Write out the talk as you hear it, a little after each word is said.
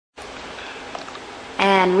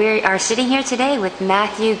and we are sitting here today with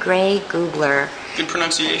Matthew Gray Gubler. Good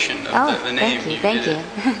pronunciation of the name. Thank you.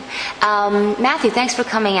 Matthew, thanks for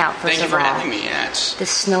coming out, first Thank you of for all. having me. Yeah, it's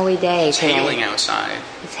This snowy day today. hailing outside.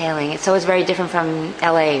 It's hailing. So it's very different from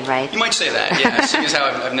LA, right? You might say that, yeah. Seeing as how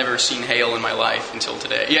I've never seen hail in my life until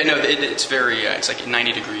today. Yeah, no, it's very, it's like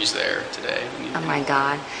 90 degrees there today. Oh my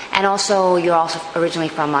God. And also, you're also originally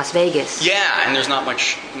from Las Vegas. Yeah, and there's not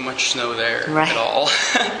much snow there at all.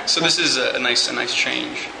 So this is a nice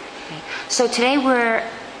change. Okay. So today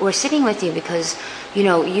we're sitting with you because, you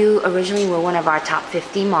know, you originally were one of our top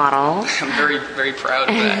 50 models. I'm very, very proud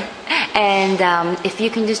of that. And if you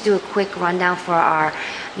can just do a quick rundown for our,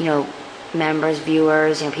 you know, members,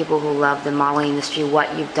 viewers, you know, people who love the modeling industry,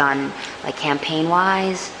 what you've done, like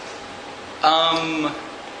campaign-wise.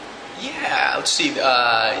 Yeah, let's see.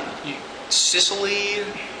 Sicily,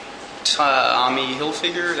 Tommy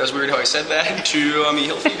Hilfiger. That was weird how I said that. To Tommy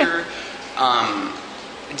Hilfiger.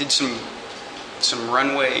 I did some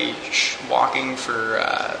runway walking for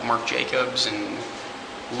Marc Jacobs and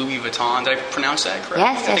Louis Vuitton. Did I pronounce that correctly?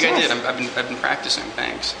 Yes, I think I did. I've been practicing.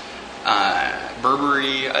 Thanks.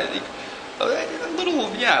 Burberry. A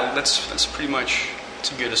little. Yeah, that's pretty much.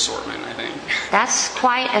 It's a good assortment, I think. That's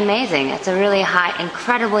quite amazing. It's a really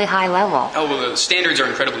incredibly high level. Oh, well, the standards are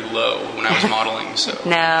incredibly low when I was modeling, so.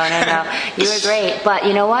 No. You were great. But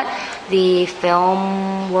you know what? The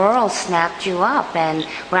film world snapped you up, and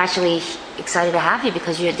we're actually excited to have you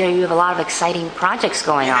because you have a lot of exciting projects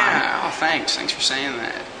going on. Yeah, oh, thanks. Thanks for saying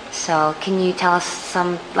that. So can you tell us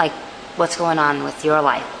some, like, what's going on with your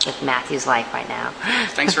life, with Matthew's life right now?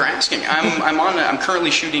 Thanks for asking. I'm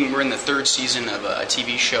currently shooting. We're in the third season of a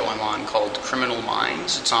TV show I'm on called Criminal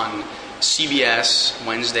Minds. It's on CBS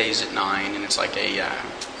Wednesdays at 9, and it's like a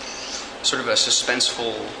sort of a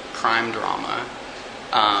suspenseful crime drama.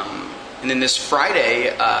 And then this Friday,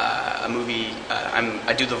 a movie.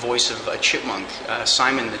 I do the voice of a chipmunk,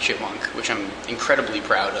 Simon the Chipmunk, which I'm incredibly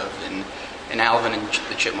proud of, in Alvin and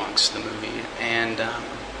the Chipmunks, the movie, and.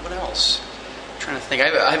 What else? I'm trying to think.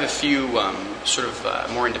 I have a few sort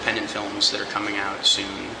of more independent films that are coming out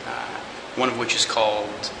soon. One of which is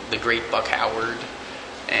called The Great Buck Howard,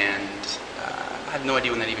 and I have no idea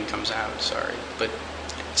when that even comes out. Sorry, but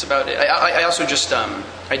it's about it. I also just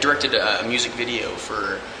I directed a music video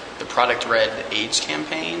for the Product Red AIDS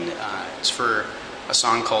campaign. It's for a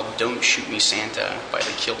song called "Don't Shoot Me Santa" by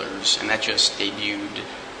The Killers, and that just debuted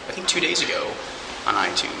I think 2 days ago on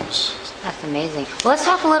iTunes. That's amazing. Well, let's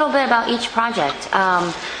talk a little bit about each project.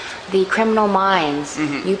 The Criminal Minds.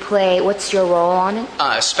 Mm-hmm. You play. What's your role on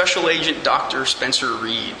it? Special Agent Dr. Spencer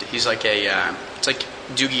Reid. He's like it's like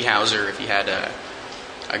Doogie Howser if he had a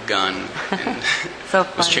gun and so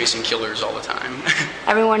was chasing killers all the time.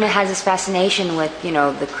 Everyone has this fascination with, you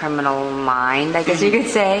know, the criminal mind, I guess you could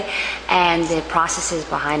say, and the processes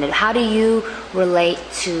behind it. How do you relate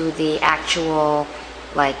to the actual,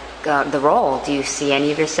 like, the role? Do you see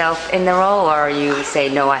any of yourself in the role, or you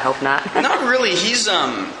say no, I hope not? Not really. He's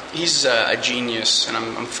a genius, and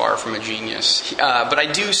I'm far from a genius. But I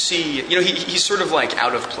do see, you know, he's sort of like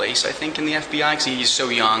out of place, I think, in the FBI because he's so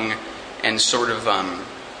young and sort of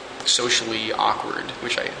socially awkward,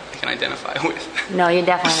 which I can identify with. No, you're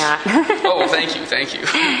definitely not. Oh, well, thank you.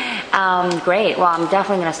 Great. Well, I'm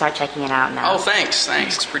definitely going to start checking it out now. Oh, thanks.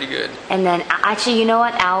 It's pretty good. And then, actually, you know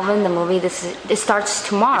what, Alvin, the movie, it starts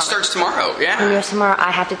tomorrow. It starts tomorrow, yeah. Premieres tomorrow.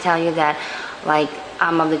 I have to tell you that, like,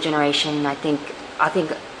 I'm of the generation, I think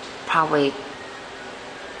probably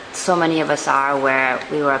so many of us are, where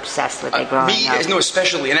we were obsessed with it growing up. No,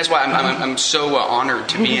 especially, and that's why I'm so honored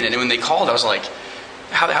to be in it. And when they called, I was like,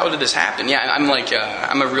 how did this happen? Yeah, I'm like,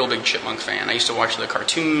 I'm a real big Chipmunk fan. I used to watch the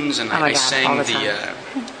cartoons, and I sang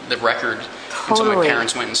the record until my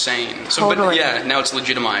parents went insane. So, but yeah, now it's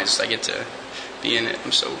legitimized. I get to be in it.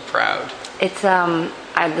 I'm so proud. It's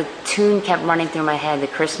the tune kept running through my head, the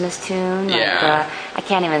Christmas tune. Yeah. Like, I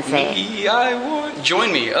can't even say it.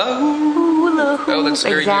 Join me. Oh, that's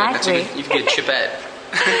very exactly. Good. You can be a Chipette.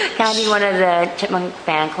 Can I be one of the Chipmunk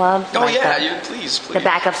fan clubs? Oh, like please. The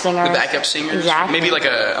backup singers. The backup singers. Exactly. Maybe like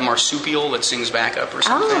a marsupial that sings backup or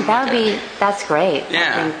something. Oh, that's great.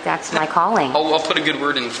 Yeah. I think that's my calling. I'll put a good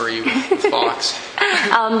word in for you with Fox.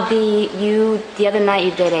 The other night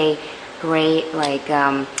you did a great, like,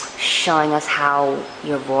 showing us how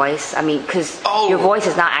your voice, because your voice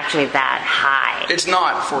is not actually that high. It's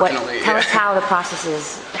not, fortunately. Tell us how the process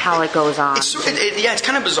is, how it goes on. It's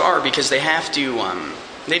kind of bizarre because they have to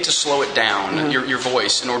slow it down, your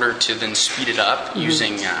voice, in order to then speed it up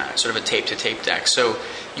using sort of a tape-to-tape deck. So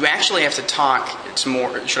you actually have to talk. It's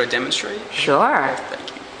more. Should I demonstrate? Sure. Oh, thank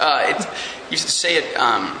you. You have to say it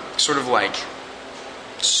sort of like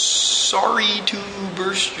sorry to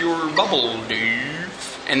burst your bubble, Dave.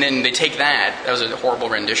 And then they take that was a horrible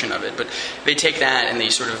rendition of it, but they take that and they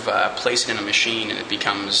sort of place it in a machine and it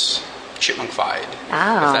becomes chipmunkified.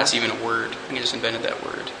 Oh. If that's even a word. I think I just invented that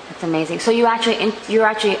word. That's amazing. So you're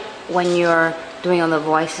actually, when you're doing all the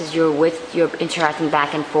voices, you're interacting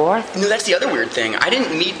back and forth? No, that's the other weird thing. I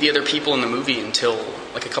didn't meet the other people in the movie until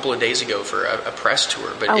like a couple of days ago for a press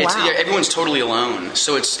tour. But everyone's totally alone.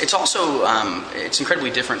 So it's also it's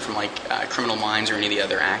incredibly different from like Criminal Minds or any of the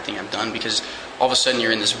other acting I've done, because all of a sudden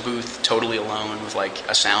you're in this booth totally alone with like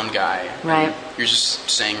a sound guy. Right. You're just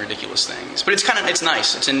saying ridiculous things. But it's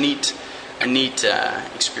nice. It's a neat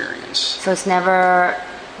experience. So it's never,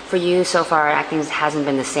 for you so far, acting hasn't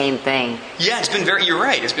been the same thing. Yeah, it's been you're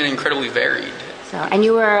right. It's been incredibly varied. So, and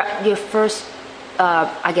your first,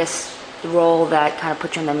 I guess, role that kind of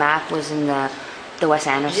put you on the map was in the Wes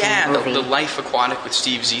Anderson movie. The Life Aquatic with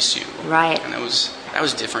Steve Zissou. Right. And that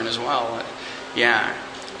was different as well. Yeah.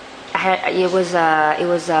 It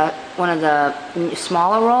was one of the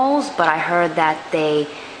smaller roles, but I heard that they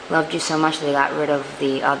loved you so much they got rid of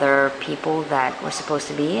the other people that were supposed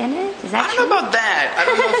to be in it. Is that true? I don't know about that. I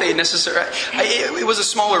don't know if they necessarily. It was a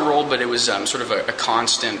smaller role, but it was sort of a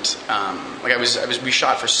constant. We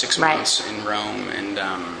shot for 6 months in Rome, and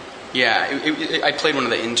I played one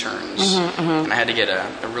of the interns, and I had to get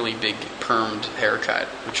a really big permed haircut,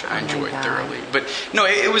 which I enjoyed thoroughly. But no,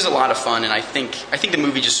 it was a lot of fun, and I think the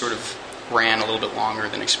movie just sort of ran a little bit longer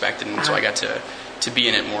than expected, and so I got to be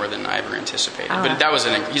in it more than I ever anticipated. But that was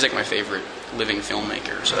he's like my favorite living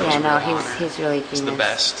filmmaker, so that was a real honor. He's really genius. He's the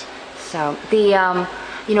best. So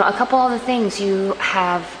a couple other things you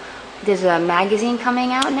have. There's a magazine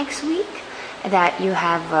coming out next week that you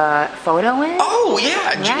have a photo in. Oh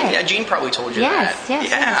yeah, Gene probably told you that. Yes.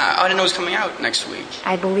 Yeah, I didn't know it was coming out next week.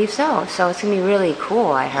 I believe so. So it's gonna be really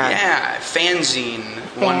cool. I heard. Yeah, Fanzine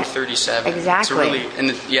 137. Exactly.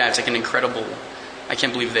 It's like an incredible. I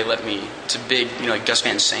can't believe they let me. It's a big, like Gus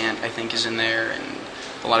Van Sant, I think, is in there, and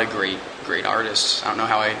a lot of great artists. I don't know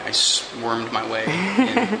how I wormed my way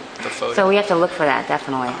in the photo. So we have to look for that,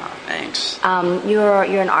 definitely. Thanks. You're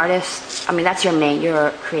an artist. I mean, that's your main.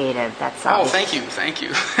 You're creative. That's thank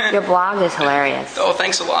you. Your blog is hilarious. Oh,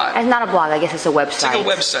 thanks a lot. It's not a blog. I guess it's a website. It's like a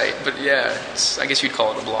website, but yeah, I guess you'd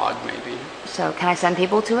call it a blog, maybe. So can I send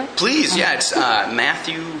people to it? Please, yeah. It's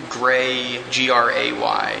Matthew Gray, Gray,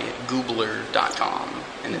 Googler.com,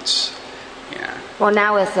 and it's Well,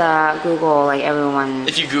 now with Google, like everyone.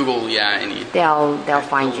 If you Google, they'll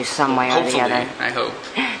find you some way or the other. I hope.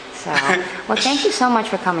 So, well, thank you so much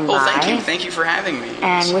for coming by. Thank you for having me.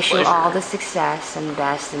 And wish you all the success and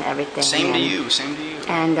best and everything. Same to you.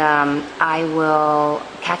 And I will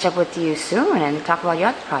catch up with you soon and talk about your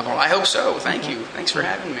other projects. I hope so. Thank you. Thanks for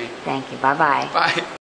having me. Thank you. Bye-bye. Bye.